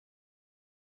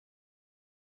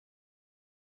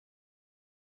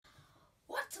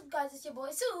What's up, guys? It's your boy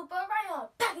Super Ryan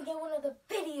back again with another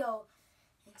video.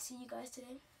 And see you guys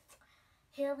today.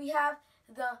 Here we have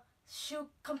the shoe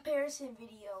comparison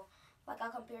video. Like I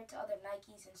compared to other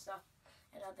Nikes and stuff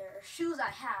and other shoes I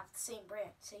have, the same brand,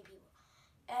 same people.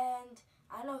 And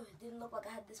I know it didn't look like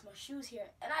I had this much shoes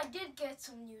here. And I did get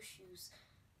some new shoes.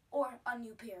 Or a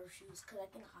new pair of shoes, because I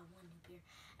think I have one new pair.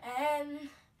 And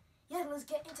yeah, let's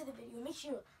get into the video. Make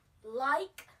sure you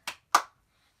like,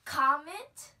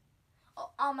 comment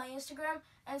on my Instagram,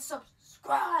 and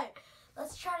subscribe.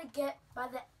 Let's try to get, by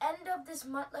the end of this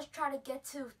month, let's try to get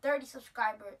to 30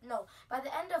 subscribers. No, by the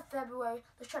end of February,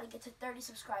 let's try to get to 30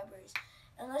 subscribers.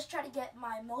 And let's try to get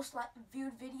my most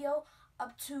viewed video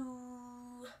up to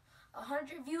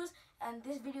 100 views, and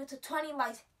this video to 20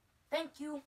 likes. Thank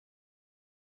you.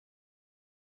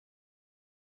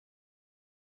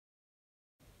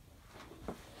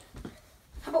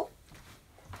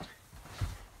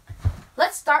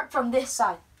 Let's start from this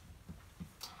side.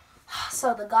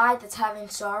 So the guy that's having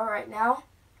sorrow right now,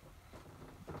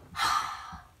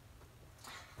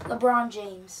 LeBron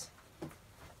James.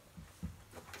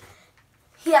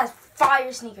 He has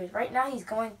fire sneakers. Right now he's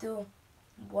going through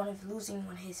losing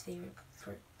one of his favorite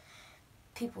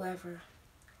people ever,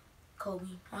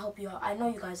 Kobe. I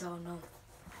know you guys all know.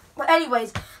 But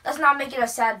anyways, let's not make it a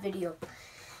sad video.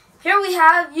 Here we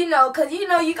have, you got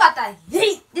that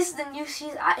heat. This is the new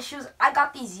shoes. I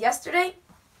got these yesterday,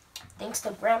 thanks to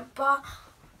Grandpa.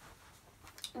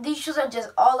 These shoes are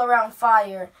just all around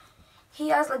fire. He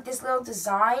has like this little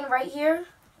design right here.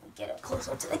 Get it close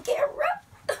up to the camera.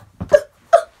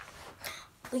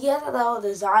 He has a little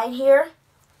design here,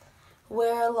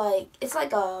 where it's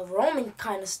like a Roman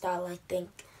kind of style, I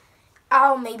think.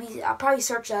 I'll probably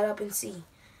search that up and see.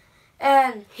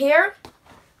 And here,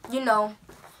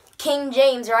 King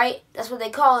James, right? That's what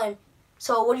they call him.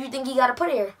 So what do you think he got to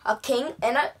put here? A king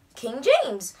and a King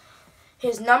James.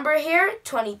 His number here,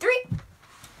 23.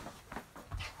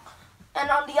 And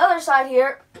on the other side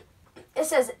here, it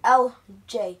says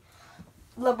LJ.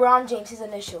 LeBron James, his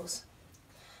initials.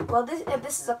 Well, this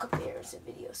is a comparison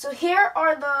video. So here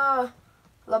are the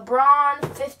LeBron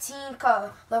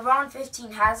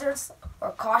 15 hazards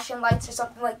or caution lights or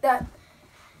something like that.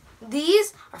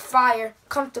 These are fire,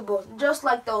 comfortable, just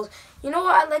like those. You know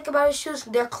what I like about his shoes?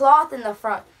 They're cloth in the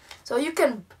front. So you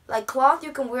can, cloth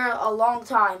you can wear a long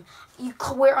time. You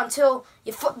can wear until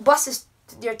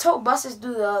your toe busts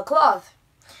through the cloth.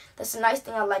 That's the nice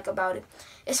thing I like about it.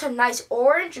 It's a nice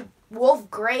orange,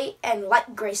 wolf gray, and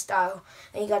light gray style.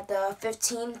 And you got the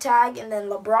 15 tag, and then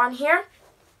LeBron here.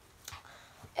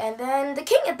 And then the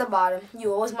king at the bottom.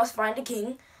 You always must find a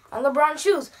king on LeBron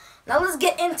shoes. Now let's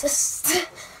get into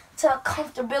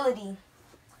comfortability.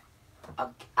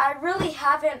 I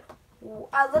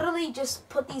literally just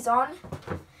put these on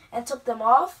and took them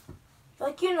off,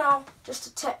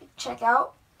 just to check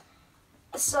out.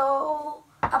 So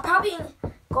I'm probably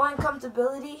going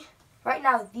comfortability right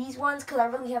now, these ones, because I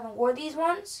really haven't wore these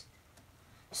ones.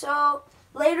 So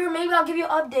later maybe I'll give you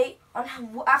an update on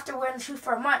after wearing the shoe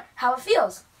for a month, how it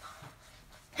feels.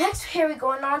 Next, here we're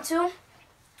going on to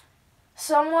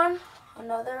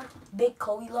another big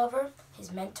Kobe lover,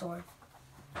 his mentor,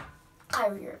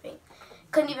 Kyrie Irving.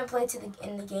 Couldn't even play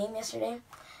in the game yesterday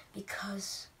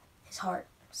because his heart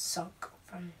sunk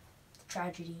from the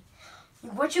tragedy,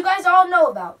 which you guys all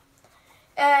know about.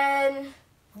 And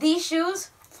these shoes,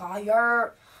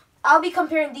 fire. I'll be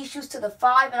comparing these shoes to the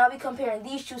 5, and I'll be comparing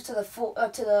these shoes to the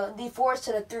 4s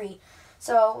to the 3.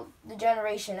 So the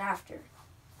generation after.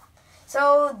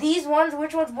 So these ones,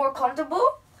 which one's more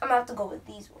comfortable? I'm gonna have to go with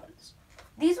these ones.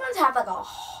 These ones have but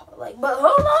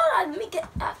hold on, let me get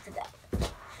after that.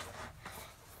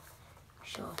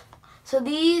 Sure. So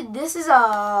this is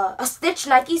a Stitch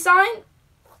Nike sign.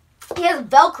 He has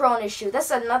Velcro on his shoe.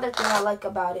 That's another thing I like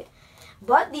about it.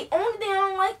 But the only thing I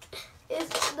don't like is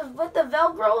with the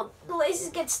Velcro, the laces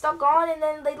get stuck on and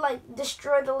then they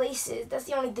destroy the laces. That's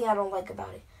the only thing I don't like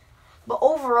about it. But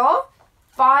overall,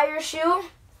 fire shoe.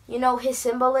 His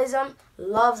symbolism,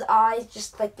 love's eyes,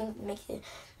 just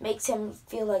makes him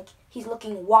feel like he's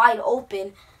looking wide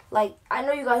open. I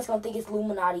know you guys gonna think it's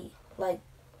Illuminati,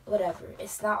 whatever.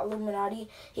 It's not Illuminati.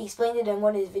 He explained it in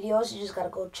one of his videos. You just gotta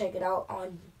go check it out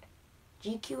on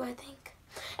GQ, I think.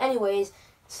 Anyways,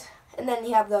 and then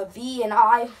you have the V and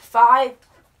I5.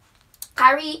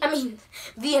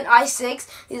 V and I6.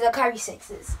 These are Kyrie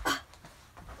 6s.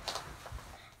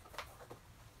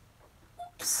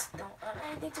 Oops, don't want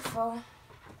anything to fall.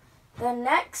 Then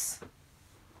next,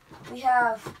 we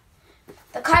have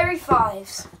the Kyrie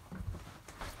 5s.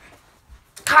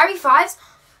 Kyrie 5s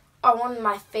are one of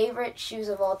my favorite shoes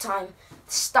of all time.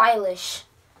 Stylish.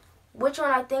 which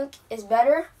one I think is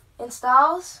better in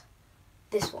styles?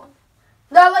 This one.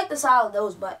 No, I like the style of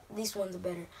those, but these ones are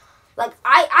better. Like,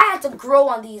 I had to grow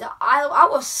on these. I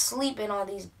was sleeping on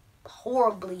these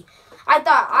horribly.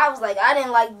 I was like, I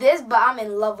didn't like this, but I'm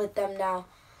in love with them now.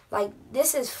 Like,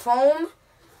 this is foam.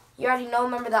 You already know,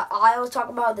 remember that I was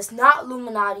talking about? This not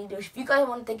Illuminati. If you guys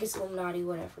want to think it's Illuminati,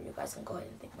 whatever, you guys can go ahead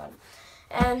and think about it.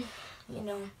 And, you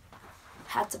know,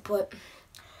 had to put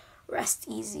rest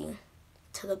easy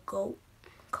to the GOAT,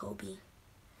 Kobe.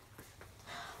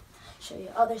 Show you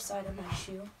the other side of my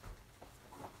shoe.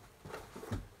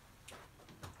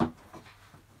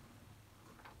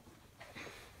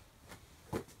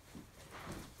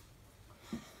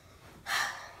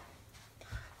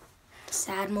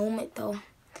 Sad moment though.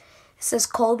 It says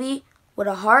Kobe with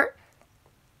a heart,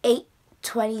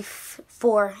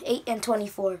 8/24, 8 and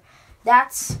 24.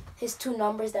 That's his 2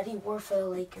 numbers that he wore for the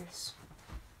Lakers.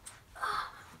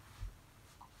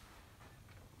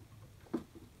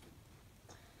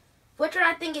 Which one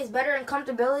I think is better in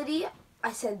comfortability?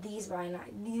 I said these right now.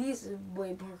 These are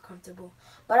way more comfortable.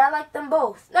 But I like them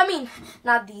both. I mean,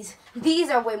 not these.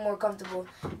 These are way more comfortable.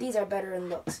 These are better in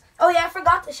looks. Oh yeah, I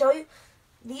forgot to show you.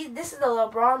 This is the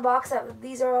LeBron box that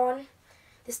these are on.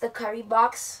 This is the Kyrie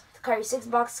box, the Kyrie 6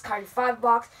 box, Kyrie 5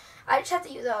 box. I just had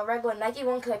to use a regular Nike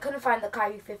one because I couldn't find the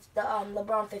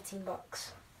LeBron 15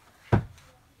 box.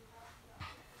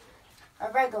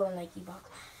 A regular Nike box.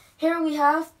 Here we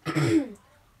have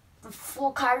the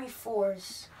full Kyrie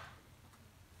 4s.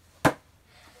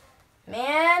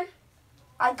 Man,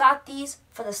 I got these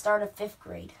for the start of 5th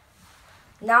grade.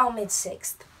 Now I'm in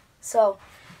 6th. So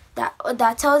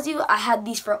that tells you I had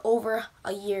these for over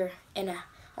a year and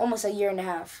almost a year and a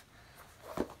half.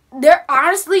 They're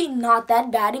honestly not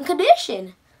that bad in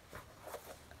condition.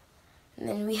 And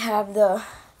then we have the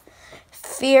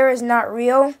fear is not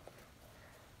real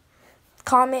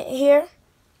comment here.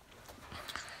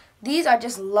 These I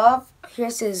just love.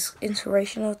 Here's his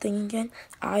inspirational thing again.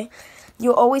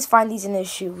 You'll always find these in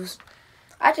his shoes.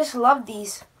 I just love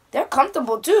these. They're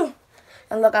comfortable too.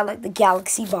 And look, I like the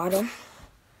galaxy bottom.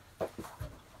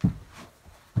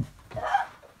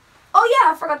 Oh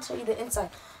yeah, I forgot to show you the inside.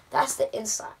 That's the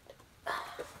inside.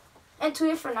 And 2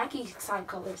 different Nike sign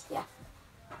colors, yeah.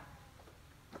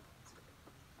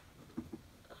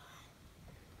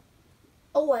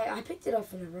 Oh wait, I picked it up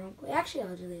from the wrong way. Actually,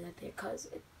 I'll just leave that there because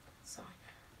it's on.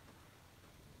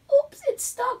 Oops, it's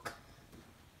stuck.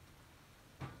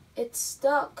 It's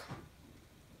stuck.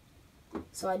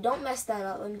 So I don't mess that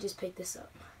up. Let me just pick this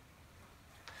up.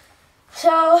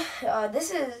 So,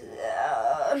 this is,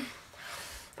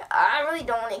 I really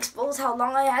don't want to expose how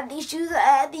long I had these shoes. I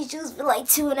had these shoes for like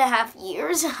 2.5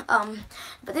 years.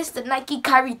 But this is the Nike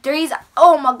Kyrie 3s.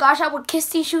 Oh my gosh, I would kiss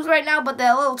these shoes right now, but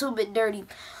they're a little too bit dirty.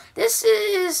 This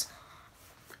is,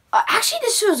 actually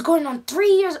this shoe is going on 3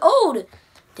 years old.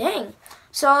 Dang.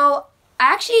 So,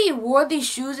 I actually wore these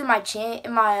shoes in my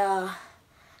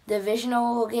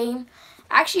divisional game.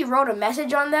 I actually wrote a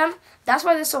message on them. That's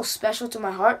why they're so special to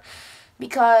my heart.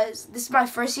 Because this is my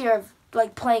first year of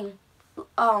like playing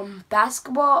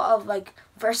basketball of like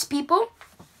versus people.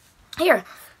 Here,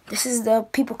 this is the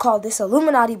people call this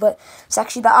Illuminati, but it's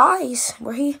actually the eyes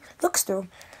where he looks through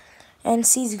and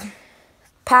sees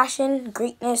passion,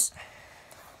 greatness,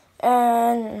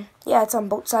 and yeah, it's on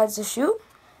both sides of the shoe.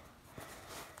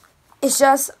 It's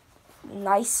just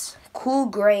nice, cool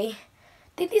gray. I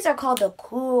think these are called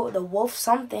the wolf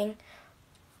something.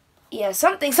 Yeah,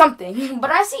 something.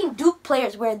 But I've seen Duke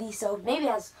players wear these, so maybe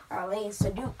that's our lanes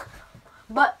to Duke.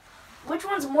 But which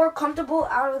one's more comfortable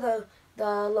out of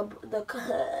the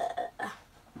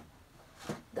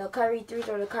Kyrie 3s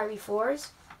or the Kyrie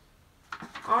 4s?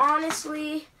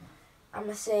 Honestly, I'm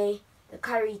gonna say the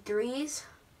Kyrie 3s,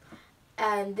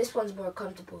 and this one's more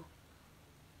comfortable.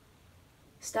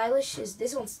 Stylish is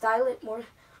this one's stylish more.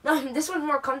 No, this one's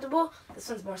more comfortable. This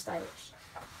one's more stylish.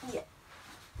 Yeah.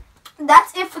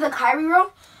 That's it for the Kyrie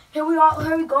row. Here we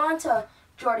go on to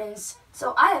Jordans.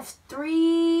 So I have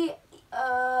 3.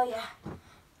 Yeah.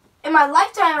 In my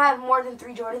lifetime, I have more than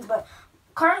 3 Jordans, but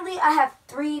currently I have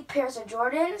 3 pairs of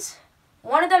Jordans.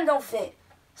 One of them don't fit.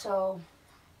 So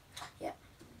yeah.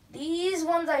 These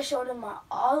ones I showed in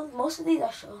most of these I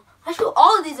show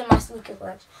all of these in my sneaker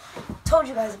collection. Told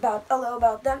you guys a little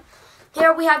about them.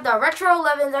 Here we have the Retro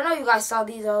 11s. I know you guys saw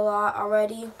these a lot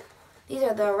already. These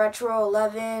are the Retro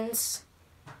 11s.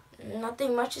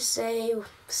 Nothing much to say.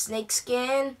 Snake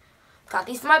skin. Got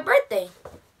these for my birthday.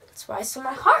 That's why it's in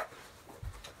my heart.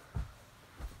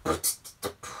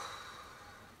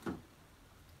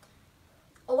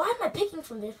 Oh, why am I picking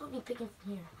from there? I'm supposed to be picking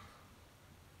from here.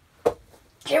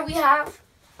 Here we have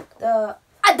I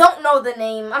I don't know the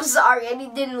name. I'm sorry, I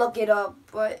didn't look it up,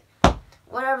 but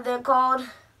whatever they're called,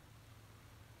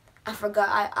 I forgot.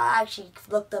 I actually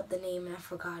looked up the name and I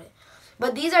forgot it.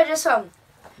 But these are just some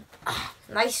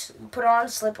nice put on,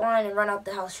 slip on, and run out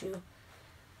the house shoe.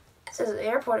 This is an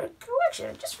airport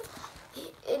collection. Just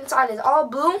inside is all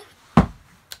blue.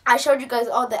 I showed you guys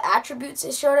all the attributes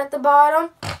it showed at the bottom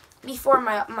before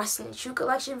my shoe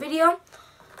collection video.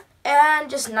 And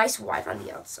just nice white on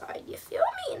the outside. You feel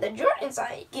me? The Jordan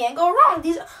side. Can't go wrong.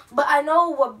 But I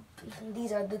know what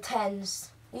these are the 10s.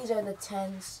 These are the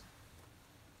 10s.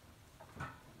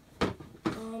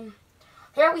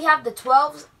 Here we have the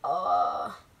 12s.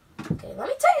 Okay, let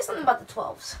me tell you something about the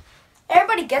 12s.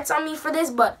 Everybody gets on me for this,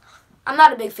 but I'm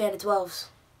not a big fan of 12s.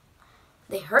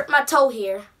 They hurt my toe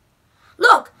here.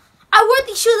 Look, I wore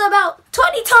these shoes about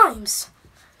 20 times.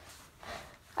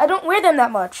 I don't wear them that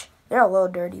much. They're a little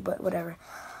dirty, but whatever.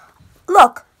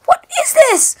 Look, what is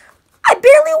this? I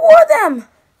barely wore them.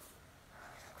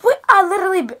 Wait, I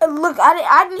literally look.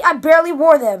 I barely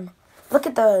wore them. Look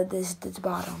at this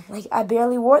bottom. Like I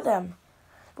barely wore them.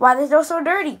 Why they're so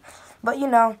dirty? But you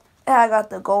know, I got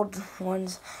the gold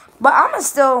ones. But I'm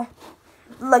still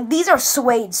like these are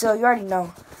suede, so you already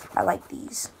know I like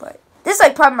these. But this is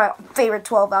like probably my favorite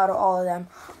 12 out of all of them.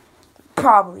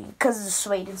 Probably because of the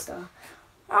suede and stuff.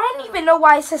 I don't even know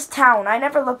why it says town. I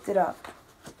never looked it up.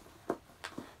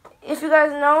 If you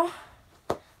guys know,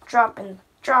 drop in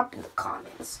the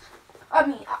comments. I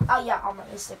mean, yeah, on my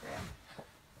Instagram.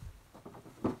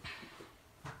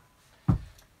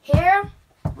 Here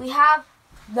we have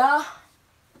the.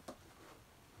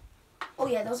 Oh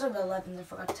yeah, those are the 11s. I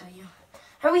forgot to tell you.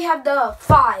 Here we have the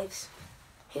 5s.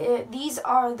 Here, these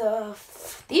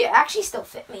actually still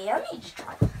fit me. Let me just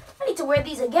try. I need to wear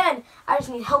these again. I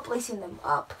just need help lacing them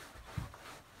up.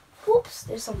 Oops,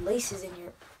 there's some laces in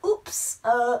here. Oops.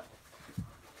 I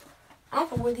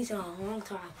haven't worn these in a long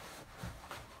time.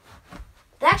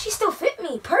 They actually still fit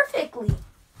me perfectly.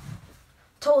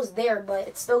 Toe's there, but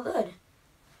it's still good.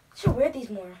 I should wear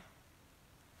these more.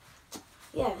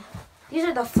 Yeah, these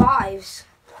are the 5s.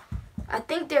 I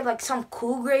think they're like some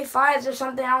cool gray 5s or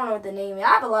something. I don't know what the name is. I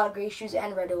have a lot of gray shoes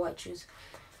and red and white shoes.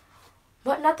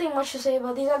 But nothing much to say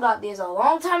about these. I got these a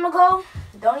long time ago.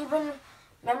 Don't even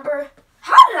remember.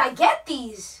 How did I get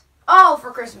these? Oh,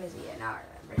 for Christmas. Yeah, now I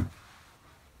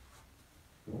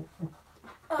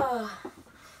remember.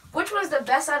 Which one's the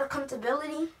best out of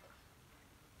comfortability?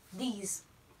 These.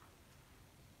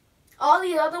 All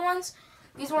the other ones,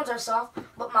 these ones are soft,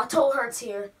 but my toe hurts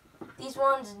here. These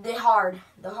ones, they're hard.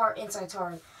 The hard inside's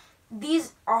hard.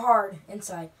 These are hard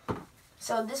inside.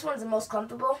 So this one's the most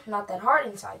comfortable, not that hard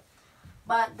inside.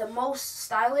 But the most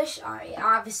stylish,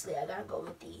 obviously I gotta go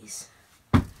with these.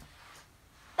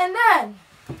 And then,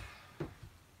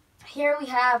 here we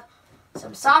have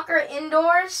some soccer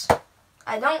indoors.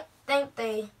 I don't think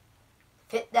they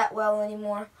fit that well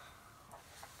anymore.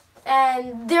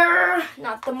 And they're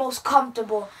not the most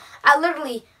comfortable. I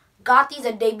literally got these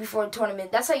a day before the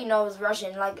tournament. That's how you know I was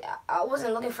rushing. Like, I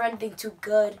wasn't looking for anything too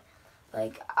good.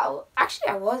 Like, actually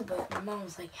I was, but my mom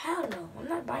was like, hell no, I'm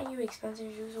not buying you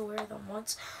expensive shoes or wear them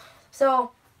once.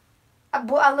 So, I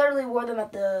literally wore them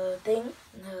at the thing,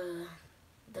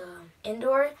 the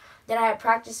indoor. Then I had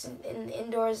practice in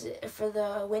indoors for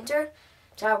the winter.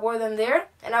 So I wore them there,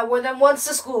 and I wore them once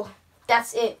to school.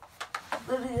 That's it.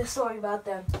 Literally the story about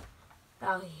them.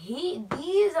 Now,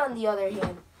 these on the other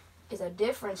hand, is a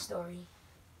different story.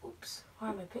 Oops, why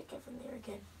am I picking from there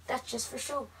again? That's just for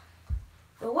show.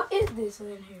 But what is this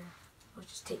in here? I'll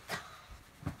just take.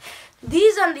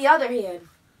 These on the other hand,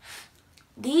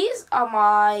 these are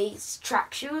my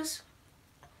track shoes.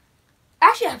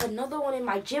 Actually, I have another one in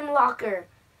my gym locker.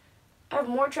 I have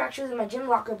more track shoes in my gym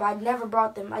locker, but I've never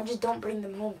brought them. I just don't bring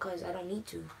them home because I don't need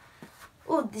to.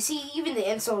 Oh, see, even the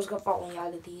insoles got falling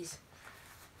out of these.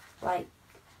 Like,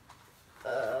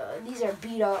 these are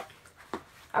beat up.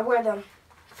 I wear them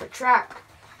for track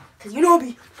because you know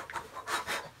me.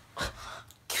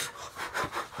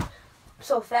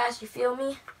 So fast, you feel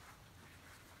me?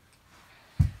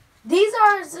 These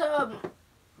are some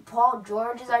Paul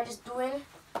Georges I just doing.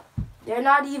 They're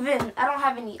not even, I don't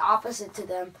have any opposite to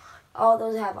them. All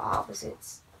those have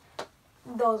opposites.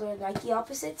 Those are Nike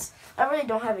opposites. I really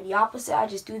don't have any opposite. I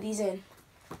just do these in.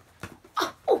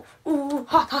 Oh, ooh,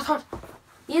 hot, hot, hot.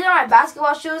 These are my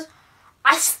basketball shoes.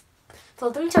 So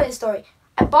let me tell you a story.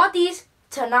 I bought these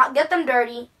to not get them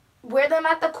dirty, wear them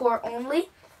at the court only.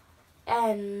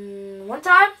 And one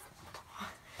time,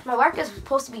 my work is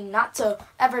supposed to be not to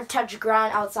ever touch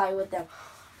ground outside with them.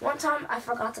 One time, I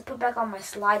forgot to put back on my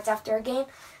slides after a game.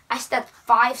 I stepped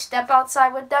 5 steps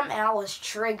outside with them, and I was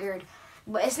triggered.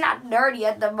 But it's not dirty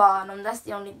at the bottom. That's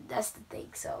the thing.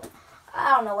 So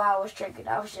I don't know why I was triggered.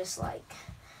 I was just like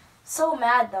so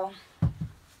mad though.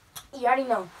 You already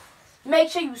know.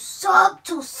 Make sure you sub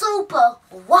to Super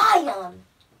Lion.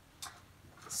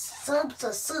 Sub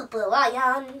to Super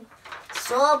Lion.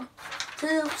 Sub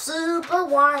to Super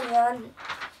Lion.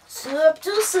 Sub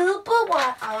to Super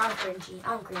Lion. Oh, I'm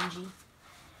cringy.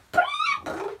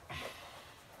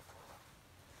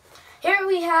 Here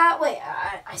we have. Wait,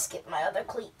 I skipped my other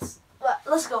cleats. But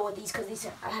let's go with these because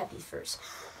I had these first.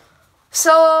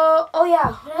 So, oh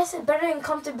yeah, what I said, better in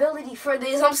comfortability for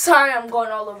these. I'm sorry, I'm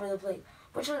going all over the place.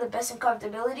 Which one the best in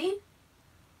comfortability?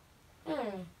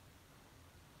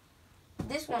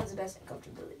 This one's the best in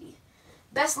comfortability.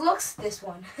 Best looks, this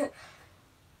one.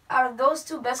 Out of those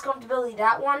two, best comfortability,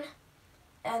 that one.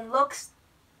 And looks,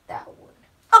 that one.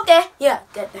 Okay, yeah,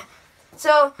 good.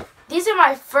 So, these are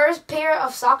my first pair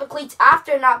of soccer cleats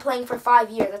after not playing for 5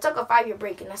 years. I took a 5-year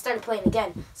break and I started playing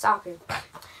again, soccer.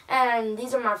 And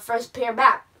these are my first pair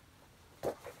back.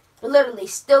 Literally,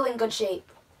 still in good shape.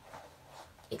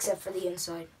 Except for the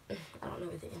inside. I don't know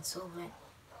where the insole went.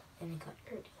 And it got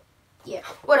dirty. Yeah,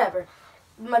 whatever.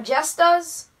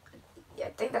 Majestas. Yeah, I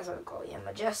think that's what it's called. Yeah,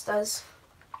 Majestas.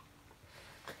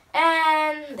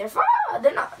 And they're fine.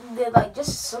 They're like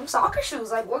just some soccer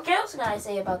shoes. Like, what else can I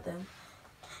say about them?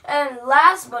 And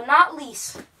last but not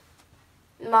least,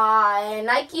 my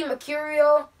Nike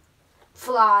Mercurial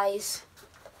Flies.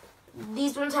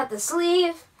 These ones had the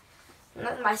sleeve.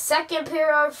 My second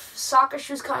pair of soccer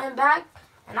shoes coming back.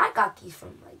 And I got these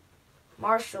from like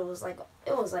Marshall's. Like,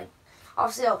 it was like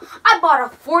off sale. I bought a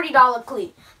 $40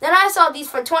 cleat. Then I saw these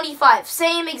for $25.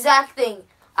 Same exact thing.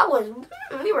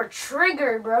 We were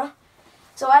triggered, bro.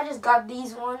 So I just got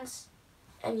these ones.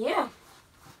 And yeah.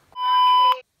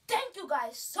 Thank you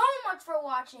guys so much for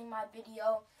watching my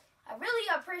video. I really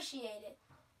appreciate it.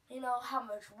 You know how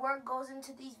much work goes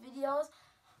into these videos.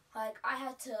 Like, I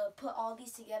had to put all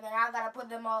these together and I gotta put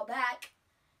them all back.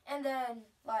 And then,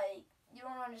 like, you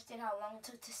don't understand how long it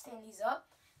took to stand these up.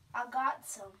 I got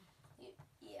some.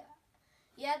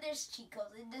 Yeah, there's cheat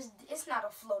codes. It's not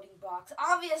a floating box.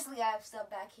 Obviously, I have stuff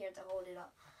back here to hold it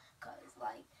up. Because,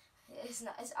 like,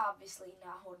 it's obviously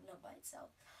not holding up by itself.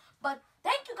 But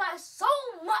thank you guys so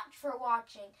much for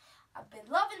watching. I've been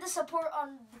loving the support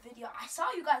on the video. I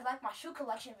saw you guys like my shoe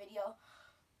collection video.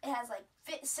 It has like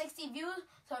 60 views.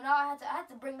 So now I had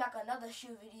to bring back another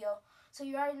shoe video. So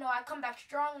you already know I come back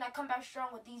strong, and I come back strong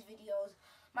with these videos.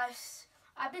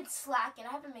 I've been slacking.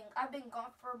 I've been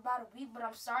gone for about a week, but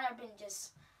I'm sorry. I've been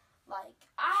just like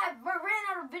ran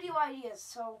out of video ideas.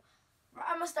 So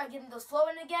I'm gonna start getting those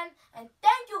flowing again. And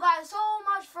thank you guys so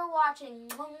much for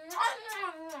watching.